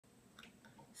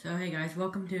So hey guys,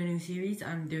 welcome to a new series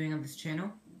I'm doing on this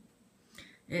channel.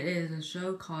 It is a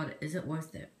show called Is It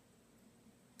Worth It?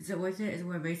 Is It Worth It is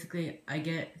where basically I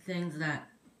get things that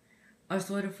are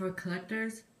sort of for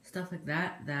collectors, stuff like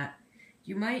that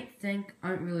you might think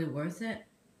aren't really worth it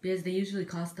because they usually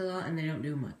cost a lot and they don't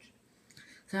do much.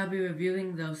 So I'll be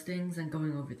reviewing those things and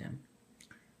going over them.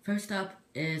 First up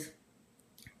is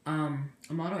a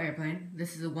model airplane.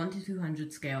 This is a 1 to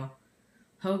 200 scale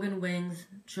Hogan Wings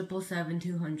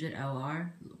 777-200 LR,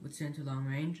 which stands for long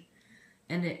range,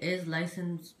 and it is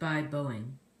licensed by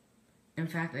Boeing. In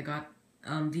fact, I got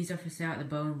these are for sale at the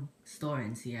Boeing store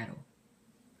in Seattle.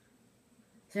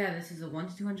 So yeah, this is a 1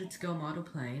 to 200 scale model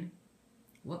plane.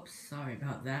 Whoops, sorry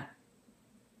about that.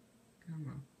 Come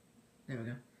on, there we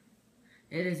go.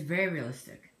 It is very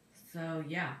realistic. So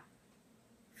yeah,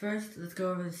 first let's go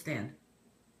over the stand.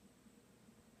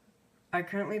 I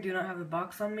currently do not have the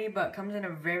box on me, but it comes in a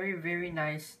very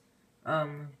nice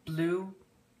blue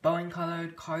Boeing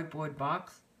colored cardboard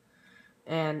box,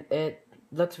 and it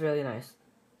looks really nice.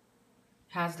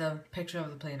 Has the picture of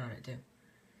the plane on it too.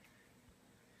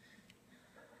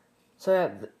 So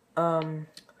yeah,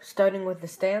 starting with the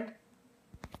stand,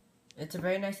 it's a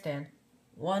very nice stand.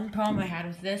 One problem I had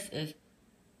with this is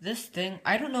this thing,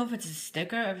 I don't know if it's a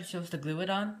sticker or if you're supposed to glue it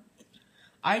on.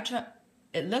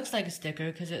 It looks like a sticker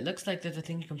because it looks like there's a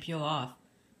thing you can peel off.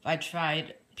 I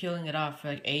tried peeling it off for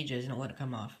like ages and it wouldn't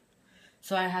come off.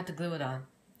 So I had to glue it on.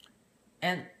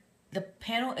 And the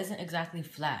panel isn't exactly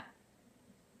flat.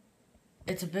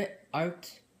 It's a bit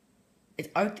arced. It's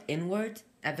arced inward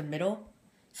at the middle.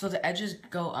 So the edges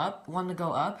want to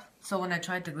go up. So when I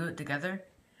tried to glue it together,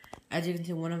 as you can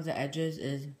see, one of the edges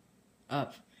is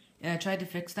up. And I tried to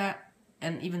fix that,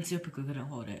 and even super glue couldn't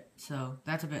hold it. So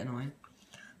that's a bit annoying.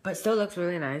 But still looks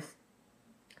really nice.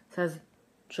 It says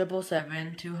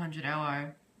 777-200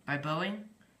 LR by Boeing.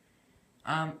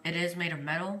 It is made of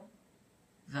metal,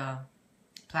 the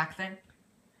plaque thing.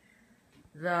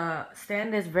 The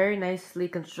stand is very nicely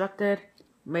constructed,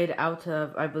 made out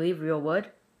of, I believe, real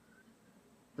wood.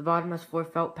 The bottom has 4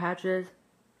 felt patches.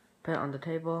 Put it on the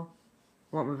table.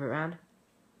 Won't move it around.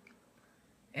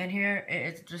 And here,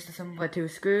 it's just assembled by 2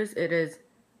 screws. It is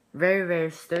very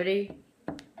sturdy.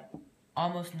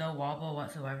 Almost no wobble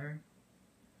whatsoever.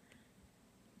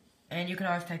 And you can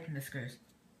always tighten the screws.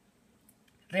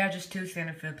 They are just 2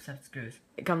 standard Phillips head screws.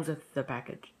 It comes with the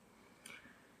package.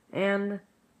 And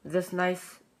this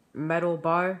nice metal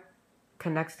bar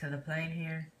connects to the plane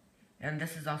here. And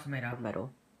this is also made out of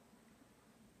metal.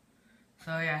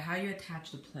 So yeah, how you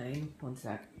attach the plane, one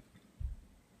sec.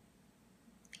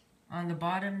 On the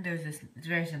bottom, there's this, it's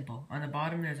very simple. On the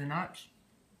bottom, there's a notch.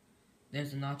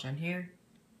 There's a notch on here.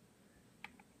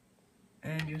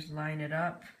 And just line it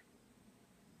up.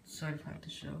 Sort of hard to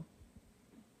show.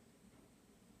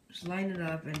 Just line it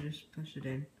up and just push it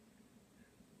in.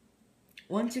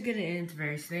 Once you get it in, it's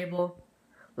very stable.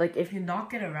 Like, if you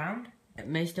knock it around, it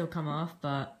may still come off,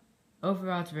 but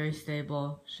overall it's very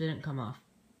stable. Shouldn't come off.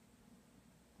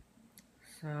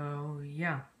 So,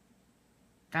 yeah.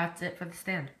 That's it for the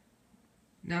stand.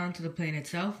 Now onto the plane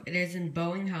itself. It is in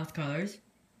Boeing house colors.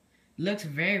 Looks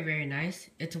very nice.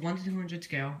 It's a 1 to 200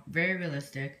 scale, very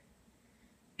realistic,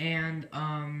 and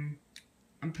I'm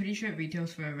pretty sure it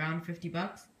retails for around 50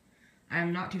 bucks.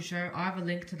 I'm not too sure. I'll have a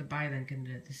link to the buy link in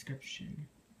the description.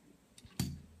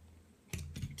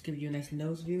 Let's give you a nice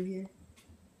nose view here.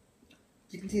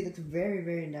 As you can see, it looks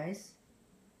very nice.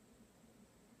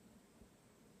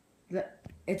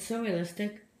 It's so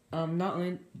realistic. Not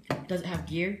only does it have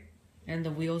gear, and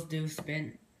the wheels do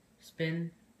spin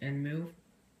and move.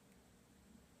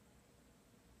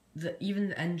 Even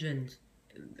the engines,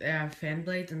 they have fan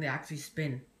blades and they actually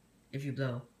spin if you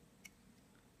blow.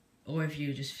 Or if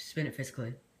you just spin it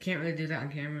physically. Can't really do that on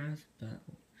cameras, but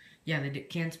yeah, they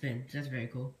can spin, so that's very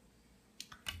cool.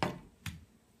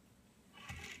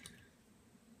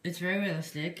 It's very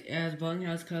realistic. It has Boeing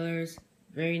house colors,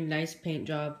 very nice paint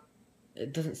job.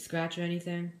 It doesn't scratch or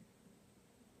anything.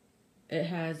 It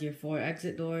has your 4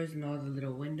 exit doors and all the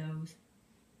little windows.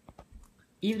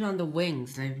 Even on the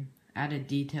wings, they've added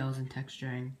details and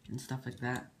texturing and stuff like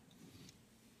that.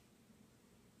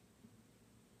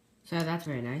 So that's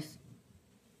very nice.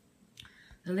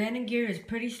 The landing gear is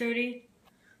pretty sturdy,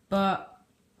 but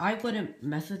I wouldn't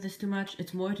mess with this too much.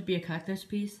 It's more to be a collector's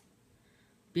piece,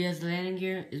 because the landing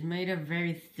gear is made of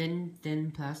very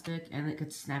thin plastic and it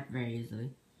could snap very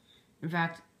easily. In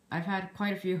fact, I've had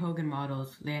quite a few Hogan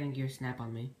models landing gear snap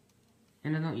on me,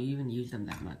 and I don't even use them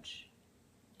that much.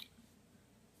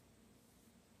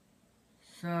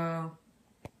 So,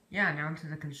 yeah, now to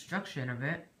the construction of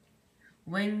it.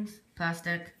 Wings,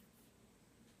 plastic.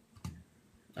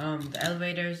 The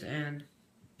elevators and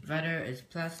rudder is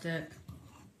plastic.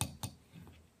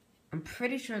 I'm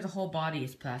pretty sure the whole body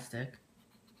is plastic.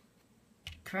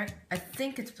 Correct? I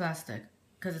think it's plastic,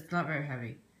 because it's not very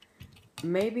heavy.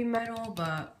 Maybe metal,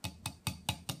 but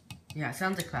yeah, it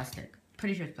sounds like plastic.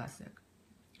 Pretty sure it's plastic.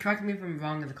 Correct me if I'm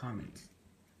wrong in the comments.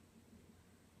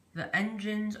 The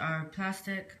engines are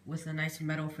plastic with a nice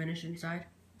metal finish inside.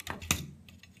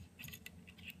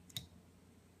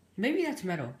 Maybe that's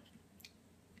metal.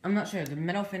 I'm not sure. The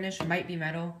metal finish might be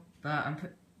metal, but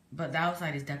the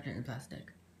outside is definitely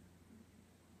plastic.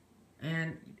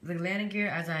 And the landing gear,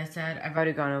 as I said, I've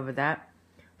already gone over that.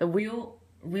 The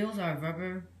wheels are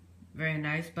rubber, very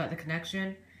nice, but the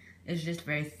connection is just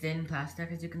very thin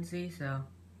plastic, as you can see, so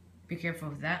be careful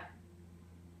with that.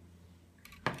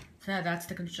 So yeah, that's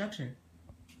the construction.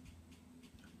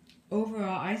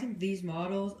 Overall, I think these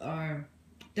models are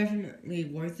definitely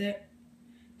worth it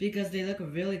because they look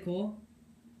really cool,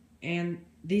 and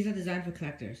these are designed for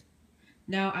collectors.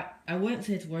 Now, I wouldn't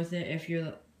say it's worth it if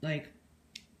you're like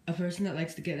a person that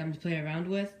likes to get them to play around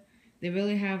with. They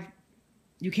really have,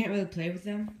 you can't really play with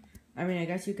them. I mean, I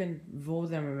guess you can roll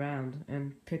them around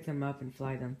and pick them up and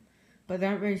fly them, but they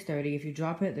aren't very sturdy. If you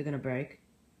drop it, they're gonna break.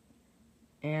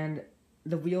 And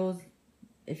the wheels,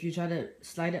 if you try to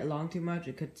slide it along too much,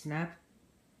 it could snap.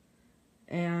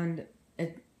 And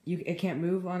it can't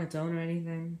move on its own or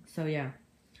anything. So yeah,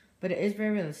 but it is very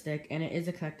realistic, and it is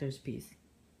a collector's piece.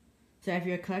 So if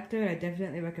you're a collector, I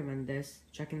definitely recommend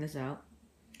checking this out.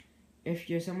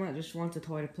 If you're someone that just wants a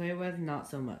toy to play with, not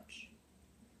so much.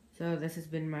 So this has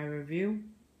been my review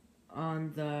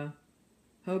on the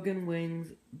Hogan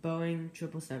Boeing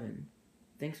 777.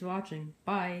 Thanks for watching.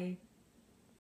 Bye!